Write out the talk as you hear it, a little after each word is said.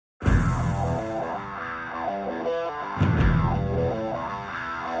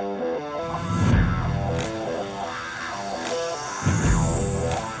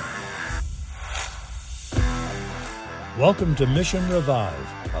Welcome to Mission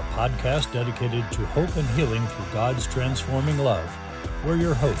Revive, a podcast dedicated to hope and healing through God's transforming love, where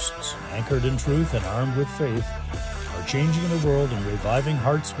your hosts, anchored in truth and armed with faith, are changing the world and reviving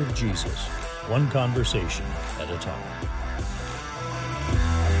hearts with Jesus, one conversation at a time.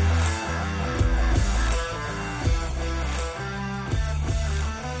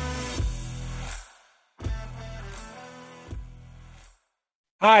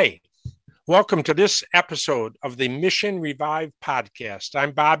 Hi, welcome to this episode of the Mission Revive podcast.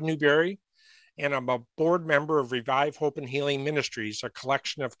 I'm Bob Newberry, and I'm a board member of Revive Hope and Healing Ministries, a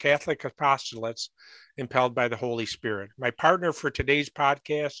collection of Catholic apostolates impelled by the Holy Spirit. My partner for today's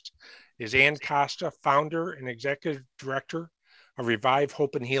podcast is Ann Costa, founder and executive director of Revive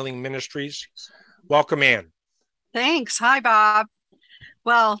Hope and Healing Ministries. Welcome, Ann. Thanks. Hi, Bob.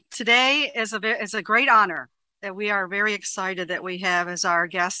 Well, today is a great honor that we are very excited that we have as our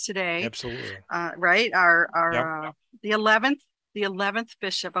guest today. Absolutely. Right. The 11th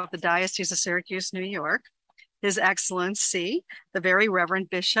Bishop of the Diocese of Syracuse, New York, His Excellency, the Very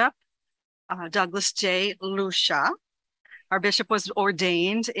Reverend Bishop Douglas J. Lucia. Our bishop was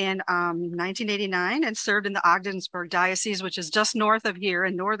ordained in 1989 and served in the Ogdensburg Diocese, which is just north of here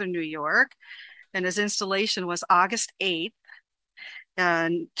in northern New York. And his installation was August 8th,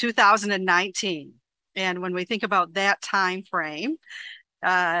 2019. And when we think about that time frame,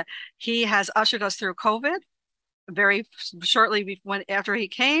 he has ushered us through COVID. Very shortly after he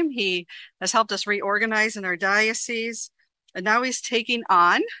came, he has helped us reorganize in our diocese. And now he's taking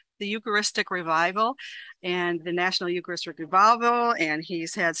on the Eucharistic Revival and the National Eucharistic Revival. And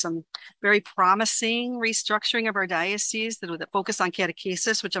he's had some very promising restructuring of our diocese that focus on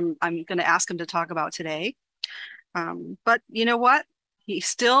catechesis, which I'm going to ask him to talk about today. But you know what? He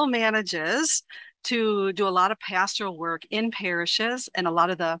still manages to do a lot of pastoral work in parishes and a lot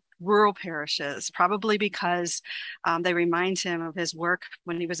of the rural parishes, probably because they remind him of his work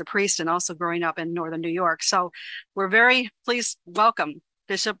when he was a priest and also growing up in northern New York. So we're very pleased. Welcome,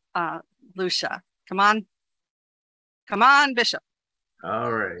 Bishop Lucia. Come on, Bishop.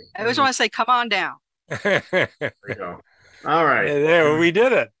 All right. I always want to say, come on down. There we go. All right. There, we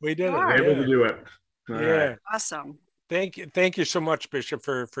did it. We did it. Able to do it. All right. Awesome. Thank you so much, Bishop,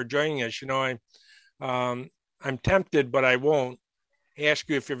 for joining us. You know, I'm tempted, but I won't ask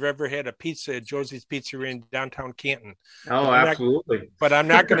you if you've ever had a pizza at Josie's Pizzeria in downtown Canton. Oh, absolutely. But I'm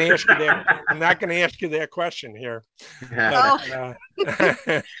not going to ask you that. I'm not going to ask you that question here. I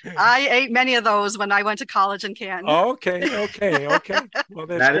ate many of those when I went to college in Canton. Okay. Well,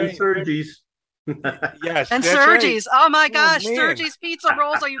 that's that great. and Sergi's. Yes, and Sergi's. Right. Oh my gosh, man. Sergi's pizza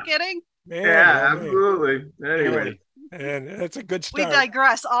rolls. Are you kidding? Man, yeah, absolutely. Anyway. And that's a good start. We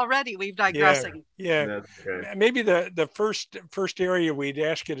digress alrery. We've digressing. Yeah. Maybe the first area we'd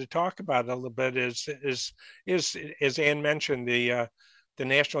ask you to talk about a little bit is as Ann mentioned, the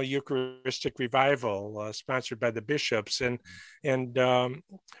National Eucharistic Revival sponsored by the bishops,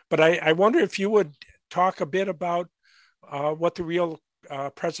 but I wonder if you would talk a bit about what the real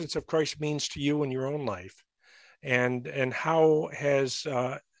presence of Christ means to you in your own life, and how has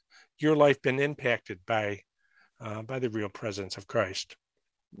your life been impacted by the real presence of Christ?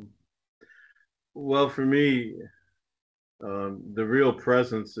 Well, for me, the real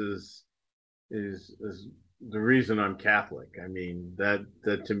presence is the reason I'm Catholic. I mean, that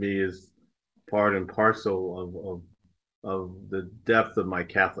to me is part and parcel of the depth of my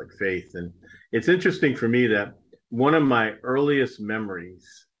Catholic faith. And it's interesting for me that one of my earliest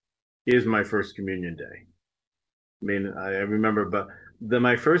memories is my first communion day. I mean, I remember, but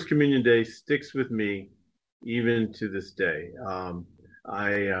my first communion day sticks with me even to this day.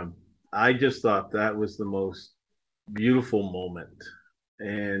 I just thought that was the most beautiful moment.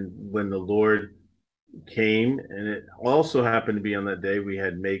 And when the Lord came, and it also happened to be on that day we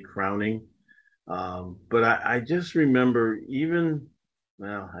had May crowning. But I just remember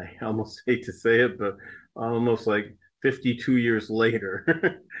well, I almost hate to say it, but almost like 52 years later,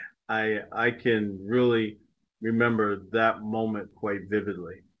 I can really remember that moment quite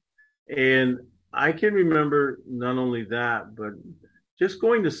vividly. And I can remember not only that, but just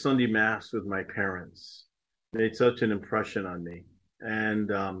going to Sunday Mass with my parents made such an impression on me.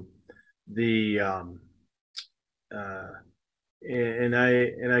 And I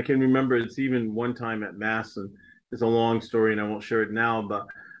can remember it's even one time at Mass, and it's a long story and I won't share it now, but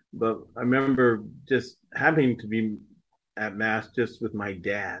I remember just having to be at Mass just with my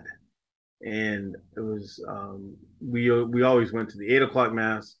dad. And it was, we always went to the 8:00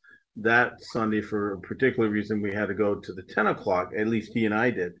 Mass. That Sunday, for a particular reason, we had to go to the 10:00, at least he and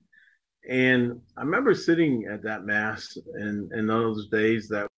I did. And I remember sitting at that Mass, and in those days,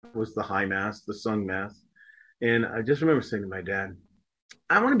 that was the high Mass, the sung Mass. And I just remember saying to my dad,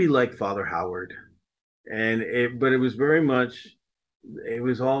 I want to be like Father Howard. But it was very much, it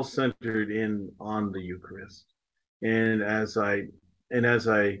was all centered in on the Eucharist. And as I,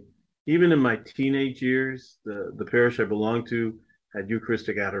 even in my teenage years, the parish I belonged to had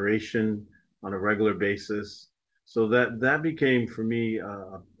Eucharistic adoration on a regular basis. So that became for me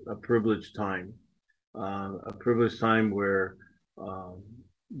a privileged time, where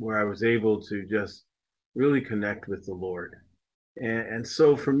I was able to just really connect with the Lord. And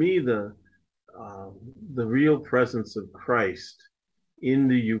so for me, the real presence of Christ in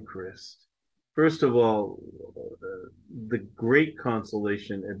the Eucharist, first of all, the great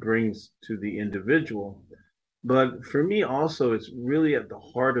consolation it brings to the individual, but for me also, it's really at the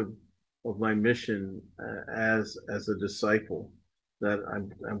heart of my mission as a disciple, that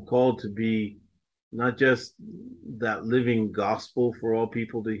I'm called to be not just that living gospel for all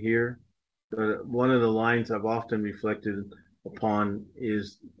people to hear, but one of the lines I've often reflected upon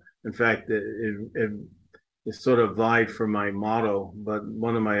is, in fact, it sort of vied for my motto, but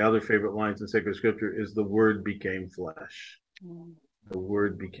one of my other favorite lines in sacred scripture is the word became flesh. The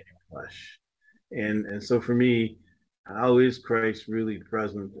word became flesh. And so for me, how is Christ really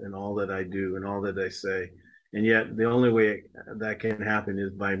present in all that I do and all that I say? And yet the only way that can happen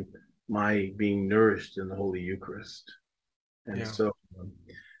is by my being nourished in the Holy Eucharist. And Yeah. so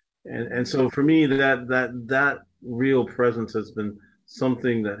and so for me, that real presence has been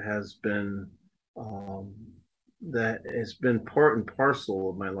something that has been part and parcel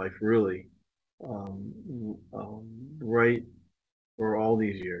of my life, really, right, for all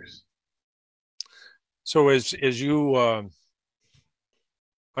these years. So as you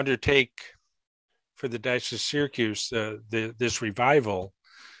undertake for the Diocese of Syracuse this revival,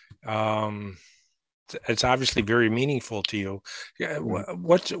 it's obviously very meaningful to you.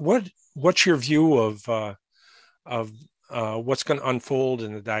 What's your view of what's going to unfold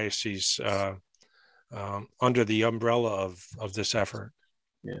in the diocese under the umbrella of this effort?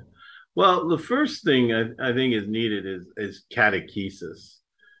 Yeah. Well, the first thing I think is needed is catechesis.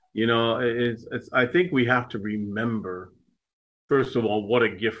 You know, I think we have to remember, first of all, what a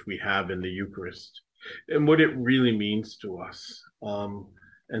gift we have in the Eucharist and what it really means to us.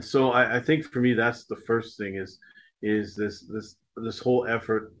 And so I think for me, that's the first thing is this whole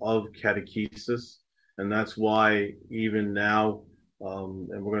effort of catechesis. And that's why even now,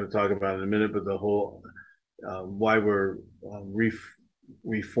 and we're going to talk about it in a minute, but the whole, why we're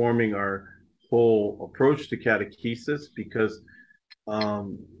reforming our whole approach to catechesis, because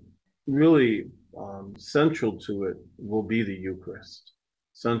really central to it will be the Eucharist.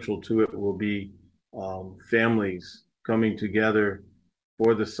 Central to it will be families coming together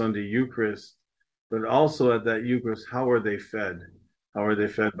for the Sunday Eucharist, but also at that Eucharist, how are they fed? How are they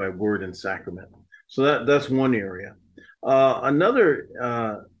fed by word and sacrament? So that's one area. Another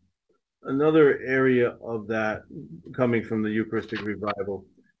area of that coming from the Eucharistic revival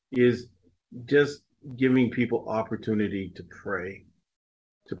is just giving people opportunity to pray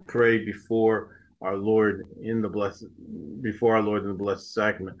before our Lord in the Blessed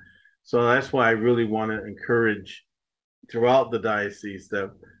Sacrament. So that's why I really want to encourage throughout the diocese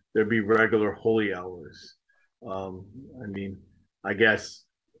that there be regular holy hours. I mean, I guess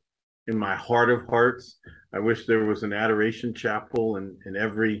in my heart of hearts, I wish there was an adoration chapel in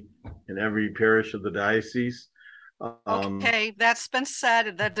every parish of the diocese. Okay, that's been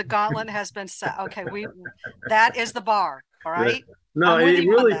said. The gauntlet has been set. Okay, that is the bar. All right. No, it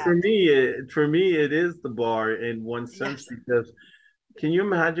really for me it is the bar in one sense, yes. Because can you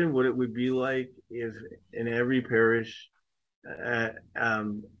imagine what it would be like if in every parish,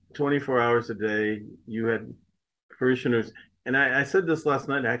 24 hours a day, you had parishioners? And I said this last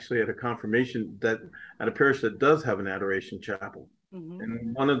night actually at a confirmation, that at a parish that does have an adoration chapel. Mm-hmm.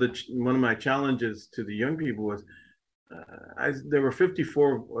 And one of my challenges to the young people was, there were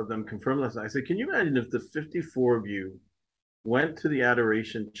 54 of them confirmed last night. I said, can you imagine if the 54 of you went to the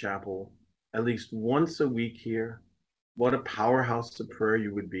adoration chapel at least once a week here? What a powerhouse of prayer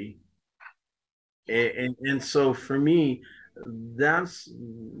you would be. And so for me, that's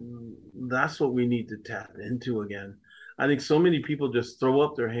what we need to tap into again. I think so many people just throw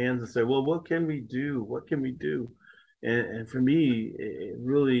up their hands and say, well, what can we do? What can we do? And for me, it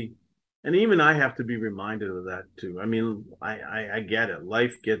really, and even I have to be reminded of that too. I mean, I get it.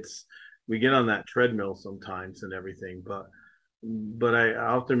 We get on that treadmill sometimes and everything, but I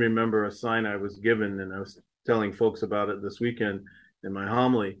often remember a sign I was given, and I was telling folks about it this weekend in my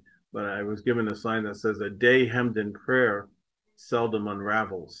homily, but I was given a sign that says, a day hemmed in prayer seldom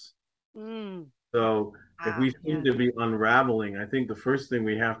unravels. So if we seem to be unraveling, I think the first thing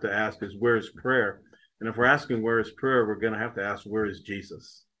we have to ask is, where's prayer? And if we're asking where is prayer, we're going to have to ask where is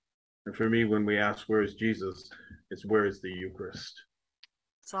Jesus. And for me, when we ask where is Jesus, it's where is the Eucharist.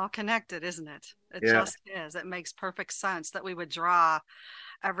 It's all connected, isn't it? It Yeah. just is. It makes perfect sense that we would draw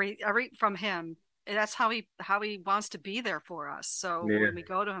every from him. And that's how he wants to be there for us. So when we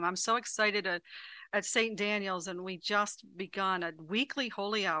go to him, I'm so excited at St. Daniel's, and we just begun a weekly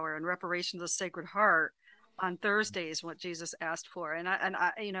holy hour in reparation to the Sacred Heart on Thursdays, what Jesus asked for. And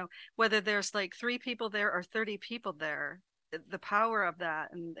I whether there's like 3 people there or 30 people there, the power of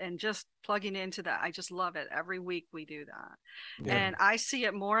that and just plugging into that, I just love it. Every week we do that. Yeah. And I see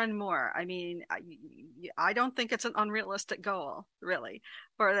it more and more. I mean, I don't think it's an unrealistic goal, really,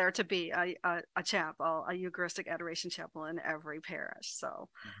 for there to be a chapel, a Eucharistic Adoration Chapel in every parish. So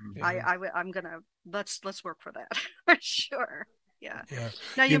I'm gonna let's work for that for sure. Yeah.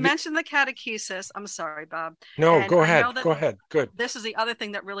 Now you mentioned the catechesis. I'm sorry, Bob. No, go ahead. Go ahead. Good. This is the other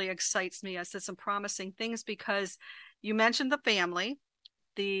thing that really excites me. I said some promising things because you mentioned the family,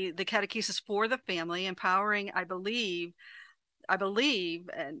 the catechesis for the family, empowering, I believe,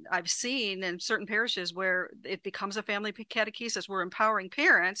 and I've seen in certain parishes where it becomes a family catechesis. We're empowering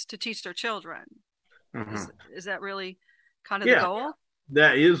parents to teach their children. Mm-hmm. Is that really kind of the goal?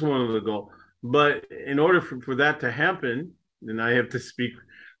 That is one of the goals. But in order for that to happen, and I have to speak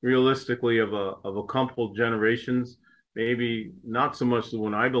realistically of a couple generations, maybe not so much the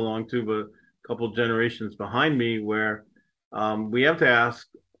one I belong to, but a couple generations behind me, where we have to ask,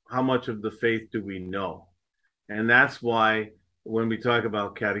 how much of the faith do we know? And that's why when we talk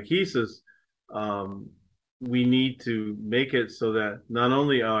about catechesis, we need to make it so that not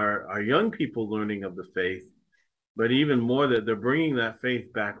only are our young people learning of the faith, but even more that they're bringing that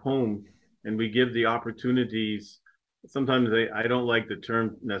faith back home, and we give the opportunities. Sometimes I don't like the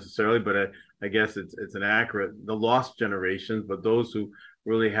term necessarily, but I guess it's an accurate, the lost generations, but those who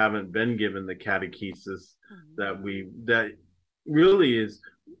really haven't been given the catechesis that really is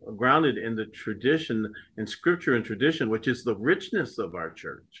grounded in the tradition, in scripture and tradition, which is the richness of our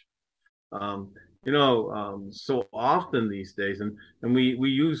church. So often these days, and we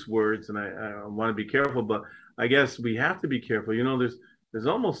use words, and I want to be careful, but I guess we have to be careful. There's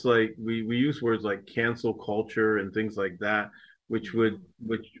almost like we use words like cancel culture and things like that, which would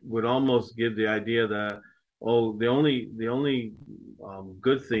almost give the idea that, the only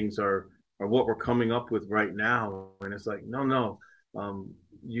good things are what we're coming up with right now. And it's like, no.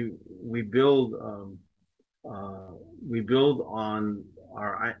 We build on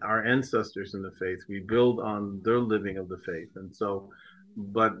our ancestors in the faith. We build on their living of the faith. And so,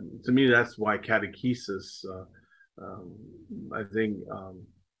 but to me, that's why catechesis, I think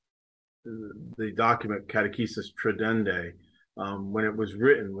the document Catechesis Tradendae, when it was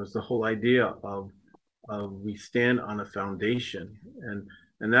written, was the whole idea of we stand on a foundation,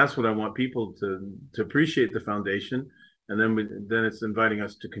 and that's what I want people to appreciate, the foundation, and then it's inviting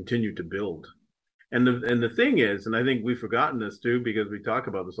us to continue to build. And the thing is, and I think we've forgotten this too, because we talk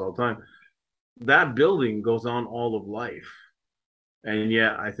about this all the time, that building goes on all of life. And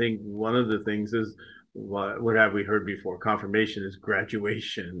yet I think one of the things is, what have we heard before? Confirmation is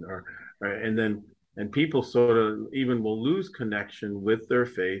graduation, and people sort of even will lose connection with their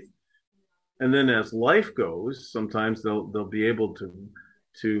faith. And then as life goes, sometimes they'll be able to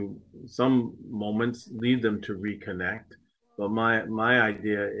some moments lead them to reconnect. But my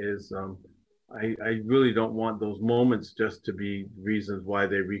idea is, I really don't want those moments just to be reasons why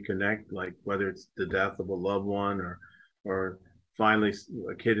they reconnect, like whether it's the death of a loved one, or finally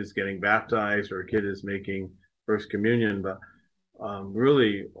a kid is getting baptized, or a kid is making first communion, but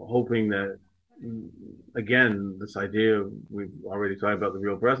really hoping that, again, this idea, we've already talked about the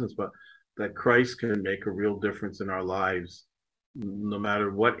real presence, but that Christ can make a real difference in our lives, no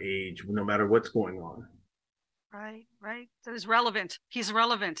matter what age, no matter what's going on. Right. That is relevant. He's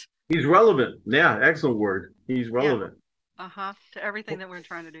relevant. He's relevant. Yeah, excellent word. He's relevant. Yeah. To everything that we're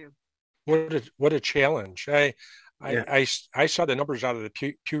trying to do. What a challenge. I saw the numbers out of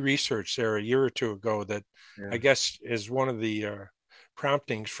the Pew Research there a year or two ago that I guess is one of the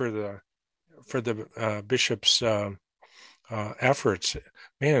promptings for the bishop's efforts.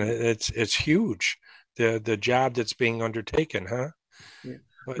 Man, it's huge, the job that's being undertaken, huh? Yeah.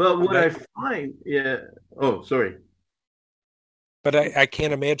 But what I find, sorry. But I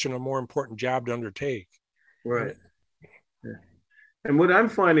can't imagine a more important job to undertake. Right. Yeah. And what I'm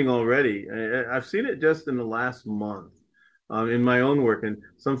finding already, I've seen it just in the last month, in my own work, and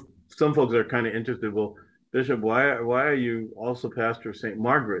some folks are kind of interested. Well, Bishop, why are you also pastor of St.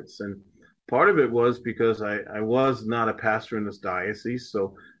 Margaret's? And part of it was because I was not a pastor in this diocese,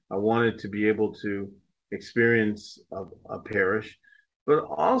 so I wanted to be able to experience a parish. but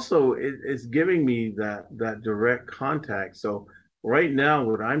also it's giving me that direct contact. So right now,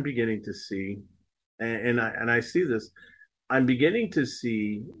 what I'm beginning to see, and I see this, I'm beginning to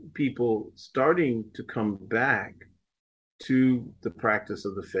see people starting to come back to the practice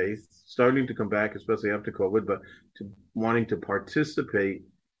of the faith, starting to come back, especially after COVID, but to wanting to participate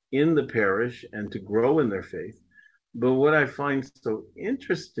in the parish and to grow in their faith. But what I find so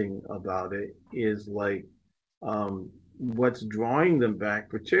interesting about it is like what's drawing them back,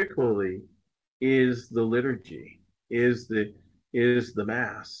 particularly, is the liturgy, is the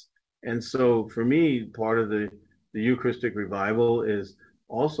mass. And so for me, part of the Eucharistic revival is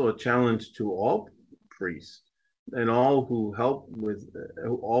also a challenge to all priests and all who help with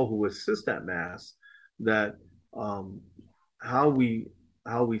all who assist at mass, that um, how we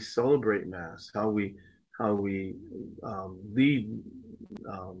celebrate mass, how we lead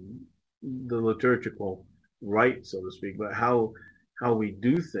the liturgical rite, so to speak, but how we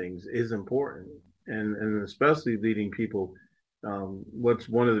do things is important, and especially leading people. What's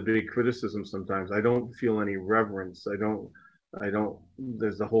one of the big criticisms sometimes? I don't feel any reverence. I don't.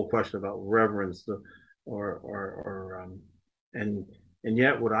 There's the whole question about reverence, or and and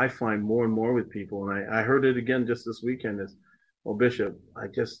yet what I find more and more with people, and I heard it again just this weekend, is, well, Bishop, I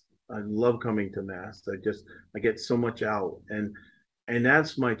love coming to mass. I get so much out, and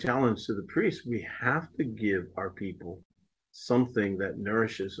that's my challenge to the priest. We have to give our people something that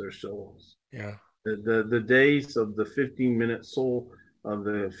nourishes their souls. Yeah. The days of the 15-minute soul, of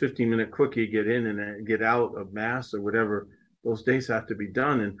the 15-minute quickie, get in and get out of mass or whatever, those days have to be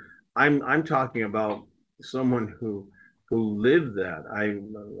done. And I'm talking about someone who lived that.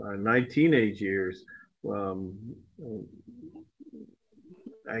 My teenage years, um,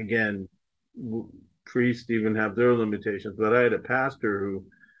 again, priests even have their limitations, but I had a pastor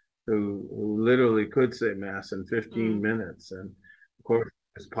who literally could say mass in 15 minutes, and of course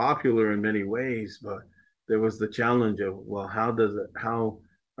it's popular in many ways, but there was the challenge of, well, how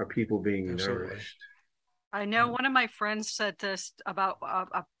are people being Absolutely. nourished? I know one of my friends said this about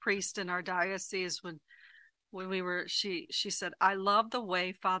a priest in our diocese when we were, she said, I love the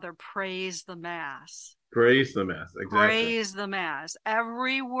way Father prays the mass. Praise the mass, exactly. Praise the mass.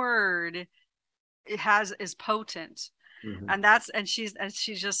 Every word is potent. Mm-hmm. And she's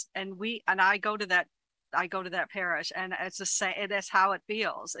just, and I go to that parish, and it's the same. That's how it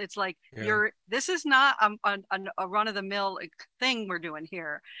feels. It's like, this is not a run of the mill thing we're doing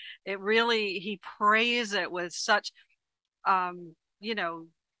here. It really, he prays it with such,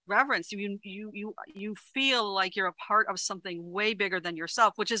 reverence. You feel like you're a part of something way bigger than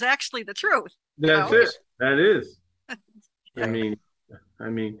yourself, which is actually the truth. That's it. That is. Yeah. I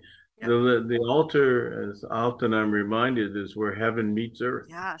mean, the altar, as often I'm reminded, is where heaven meets earth.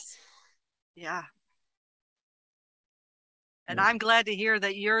 Yes. Yeah. And I'm glad to hear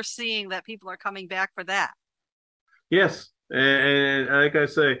that you're seeing that people are coming back for that. Yes. And like I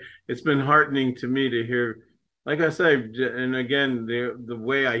say, it's been heartening to me to hear, like I say, and again, the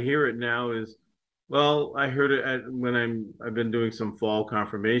way I hear it now is, well, I heard it when I've been doing some fall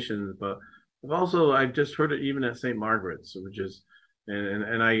confirmations, but I've just heard it even at St. Margaret's, which is,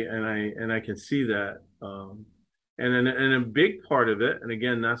 and I can see that, and a big part of it, and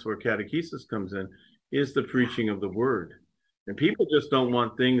again, that's where catechesis comes in, is the preaching of the word. And people just don't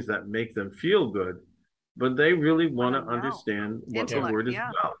want things that make them feel good, but they really want to understand what the word is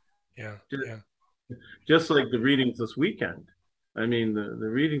about. Yeah. Just like the readings this weekend. I mean, the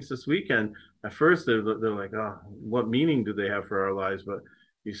readings this weekend, at first they're like, oh, what meaning do they have for our lives? But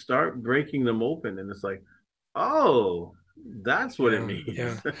you start breaking them open, and it's like, oh, that's what it means.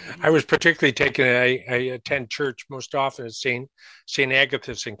 Yeah. I was particularly taken, I attend church most often at St.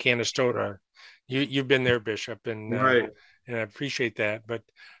 Agatha's in Canastota. You've been there, Bishop, and right. And I appreciate that. But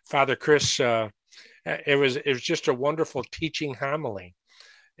Father Chris, it was just a wonderful teaching homily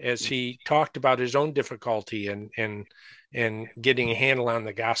as he talked about his own difficulty and getting a handle on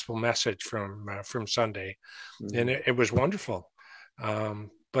the gospel message from Sunday, and it was wonderful.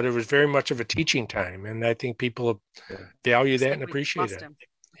 But it was very much of a teaching time, and I think people value that and appreciate it.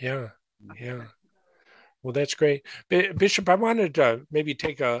 Yeah. Well, that's great. Bishop, I wanted to maybe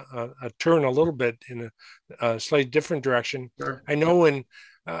take a turn a little bit in a slightly different direction. Sure. I know when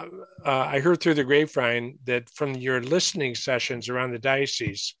I heard through the grapevine that from your listening sessions around the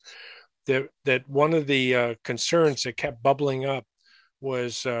diocese, that one of the concerns that kept bubbling up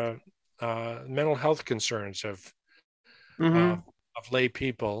was mental health concerns of lay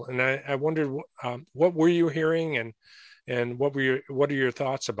people. And I wondered, what were you hearing, and what are your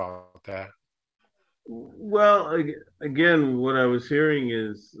thoughts about that? Well, again, what I was hearing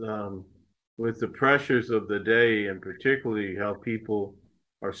is with the pressures of the day, and particularly how people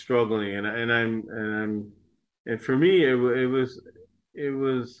are struggling. And for me, it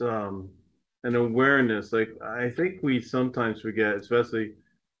was an awareness. Like, I think we sometimes forget, especially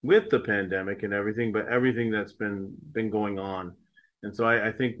with the pandemic and everything, but everything that's been going on. And so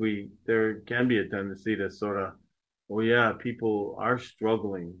I think there can be a tendency to sort of, well, yeah, people are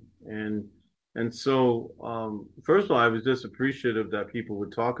struggling. And so, first of all, I was just appreciative that people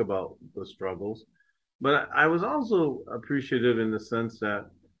would talk about the struggles, but I was also appreciative in the sense that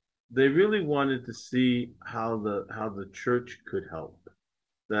they really wanted to see how the church could help,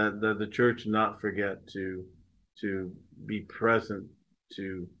 that the church not forget to be present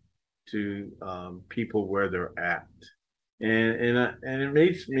to people where they're at, and it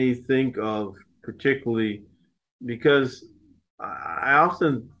makes me think of, particularly because I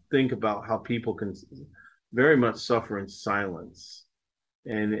often think about how people can very much suffer in silence,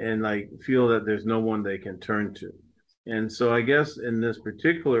 and like feel that there's no one they can turn to. And so I guess in this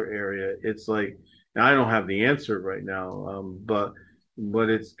particular area, it's like, and I don't have the answer right now, but what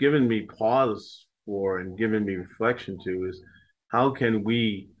it's given me pause for and given me reflection to is how can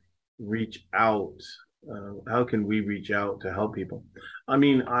we reach out? How can we reach out to help people? I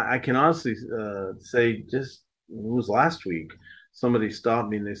mean, I can honestly say, just it was last week, somebody stopped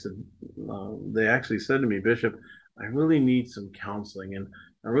me and they said, they actually said to me, Bishop, I really need some counseling, and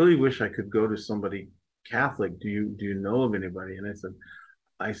I really wish I could go to somebody Catholic. Do you know of anybody? And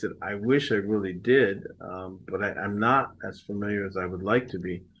I said, I wish I really did, but I'm not as familiar as I would like to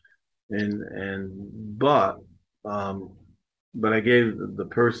be. And um, but I gave the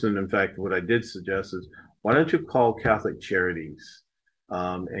person, in fact, what I did suggest is, why don't you call Catholic Charities?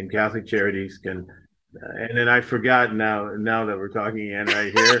 And Catholic Charities can, and then I forgot now that we're talking, Ann,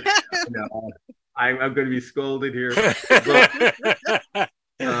 right here. You know, I'm going to be scolded here, but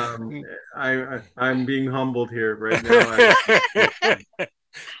I'm being humbled here right now.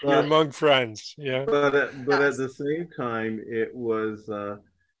 You're among friends, yeah. But at the same time, it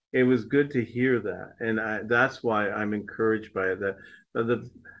was good to hear that, and that's why I'm encouraged by it. That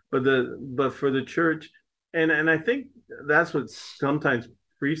but for the church, and I think that's what sometimes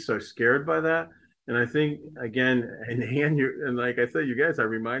priests are scared by that. And I think, again, and like I said, you guys are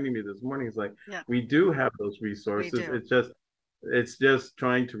reminding me this morning. It's like, we do have those resources. It's just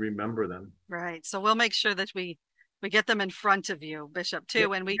trying to remember them. Right. So we'll make sure that we get them in front of you, Bishop,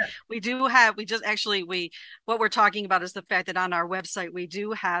 too. And what we're talking about is the fact that on our website, we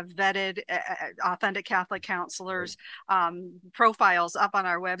do have vetted, authentic Catholic counselors profiles up on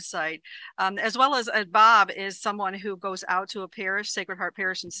our website, as well as Bob is someone who goes out to a parish. Sacred Heart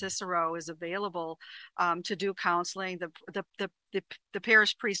Parish in Cicero is available to do counseling. The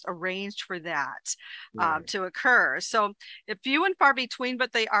parish priest arranged for that to occur. So few and far between,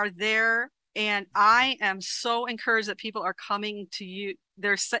 but they are there. And I am so encouraged that people are coming to you.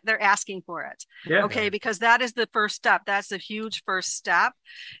 They're asking for it. Yeah. Okay. Because that is the first step. That's a huge first step.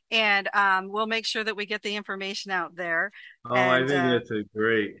 And we'll make sure that we get the information out there. Oh, I think that's a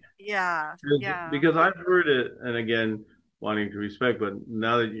great. Yeah. Because I've heard it, and again, wanting to respect, but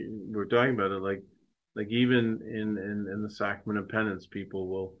now that we're talking about it, like even in the sacrament of penance,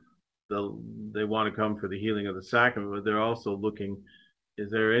 people they want to come for the healing of the sacrament, but they're also looking, is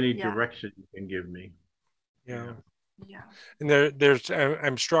there any direction you can give me? Yeah. And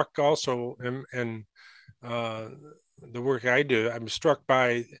I'm struck also, and the work I do, I'm struck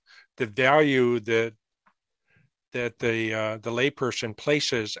by the value that the layperson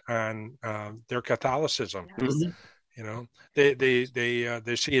places on their Catholicism. Yes. You know, they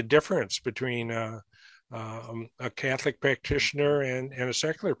see a difference between a Catholic practitioner and a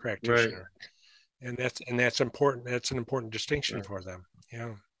secular practitioner. Right. And that's important. That's an important distinction for them.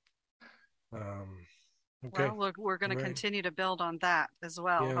 Yeah. Okay. Well, we're going to continue to build on that as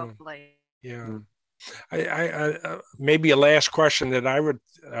well, hopefully. Yeah. I maybe a last question that I would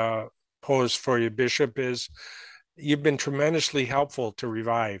pose for you, Bishop, is you've been tremendously helpful to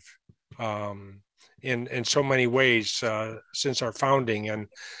Revive in so many ways since our founding, and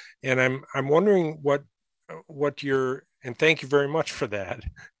I'm wondering what your, and thank you very much for that.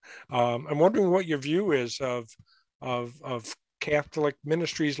 I'm wondering what your view is of Catholic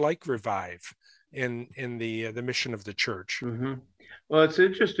ministries like Revive in the mission of the church. Mm-hmm. Well, it's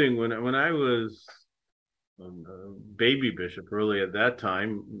interesting, when I was a baby bishop, really at that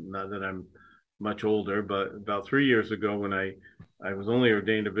time, not that I'm much older, but about 3 years ago, when I was only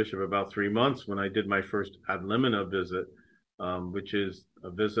ordained a bishop about 3 months, when I did my first ad limina visit, which is a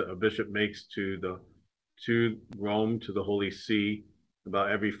visit a bishop makes to Rome, to the Holy See,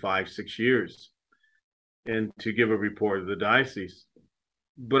 about every 5-6 years, and to give a report of the diocese.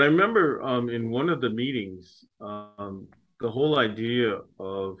 But I remember in one of the meetings, the whole idea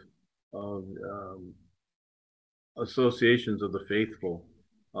of associations of the faithful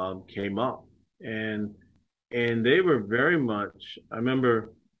came up, and they were very much. I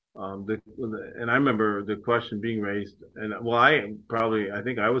remember I remember the question being raised, and well, I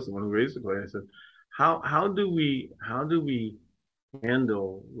think I was the one who raised the question. I said, how do we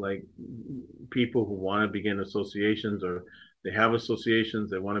handle like people who want to begin associations, or they have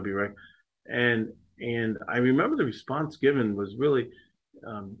associations, they want to be and I remember the response given was really,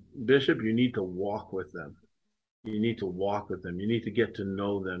 Bishop, you need to walk with them. You need to walk with them. You need to get to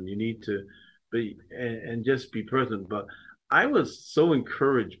know them. You need to be and just be present. But I was so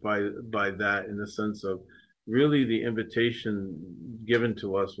encouraged by that, in the sense of really the invitation given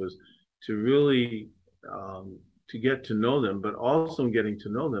to us was to really to get to know them, but also in getting to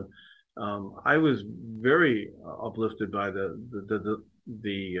know them, I was very uplifted by the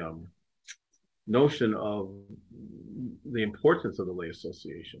notion of the importance of the lay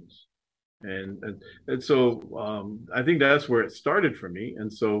associations, and so I think that's where it started for me. And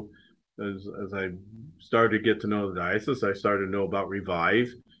so as I started to get to know the diocese, I started to know about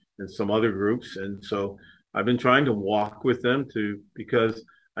Revive and some other groups, and so I've been trying to walk with them because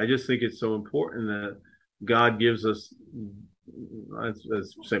I just think it's so important that God gives us, as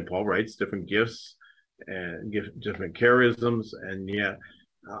St. Paul writes, different gifts and different charisms. And yet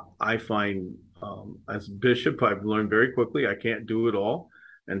I find as bishop, I've learned very quickly I can't do it all.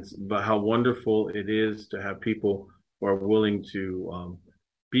 But how wonderful it is to have people who are willing to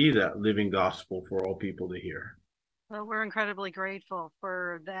be that living gospel for all people to hear. Well, we're incredibly grateful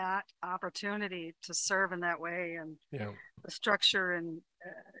for that opportunity to serve in that way, and the structure, and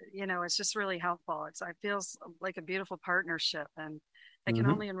it's just really helpful. It feels like a beautiful partnership, and it can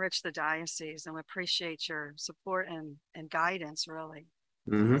only enrich the diocese. And we appreciate your support and guidance. Really,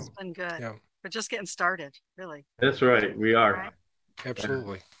 it's been good. Yeah. We're just getting started, really. That's right. We are. Right?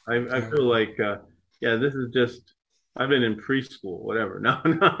 Absolutely. I feel like this is just. I've been in preschool, whatever. No.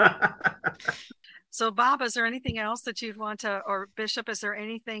 So, Bob, is there anything else that you'd want to, or Bishop, is there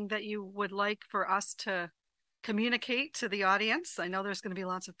anything that you would like for us to communicate to the audience? I know there's going to be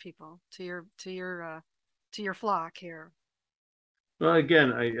lots of people to your flock here. Well,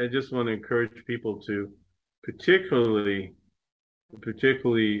 again, I just want to encourage people to particularly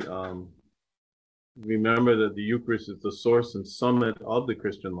remember that the Eucharist is the source and summit of the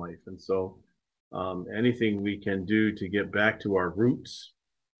Christian life, and so anything we can do to get back to our roots,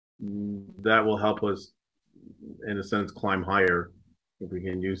 that will help us, in a sense, climb higher, if we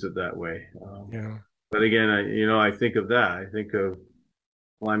can use it that way. But again, I think of that. I think of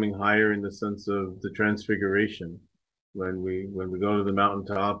climbing higher in the sense of the transfiguration, when we go to the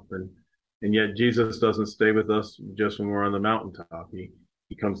mountaintop, and yet Jesus doesn't stay with us just when we're on the mountaintop. He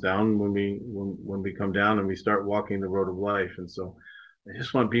comes down when we come down and we start walking the road of life. And so I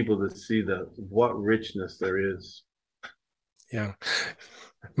just want people to see what richness there is. Yeah.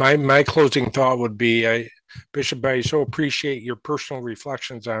 My closing thought would be, Bishop, I so appreciate your personal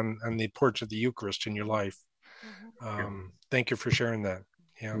reflections on the importance of the Eucharist in your life. Thank you for sharing that.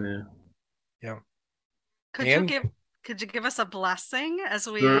 Yeah. Could you give us a blessing as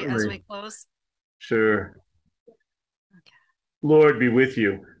we close? Sure. Okay. Lord be with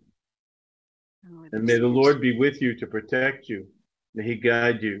you. And may the Lord be with you to protect you. May he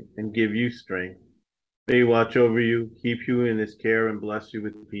guide you and give you strength. May he watch over you, keep you in his care, and bless you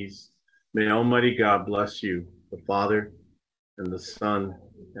with peace. May Almighty God bless you, the Father, and the Son,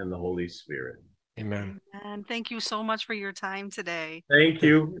 and the Holy Spirit. Amen. And thank you so much for your time today. Thank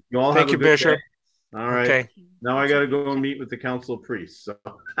you. You all have a good Bishop. Day. All right. Okay. Now I got to go and meet with the Council of Priests. So.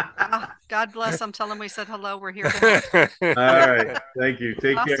 God bless them. Tell them we said hello. We're here. All right. Thank you.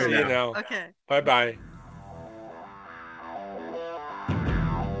 Take care now. Okay. Bye-bye.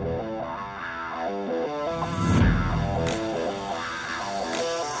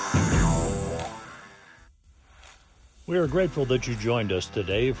 We are grateful that you joined us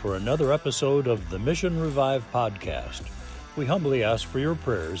today for another episode of the Mission Revive podcast. We humbly ask for your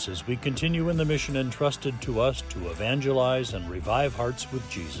prayers as we continue in the mission entrusted to us to evangelize and revive hearts with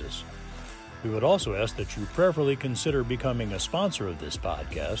Jesus. We would also ask that you prayerfully consider becoming a sponsor of this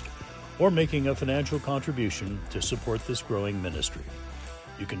podcast or making a financial contribution to support this growing ministry.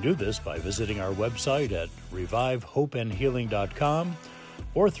 You can do this by visiting our website at revivehopeandhealing.com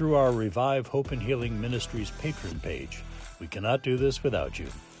or through our Revive Hope and Healing Ministries patron page. We cannot do this without you.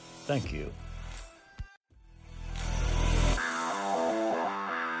 Thank you.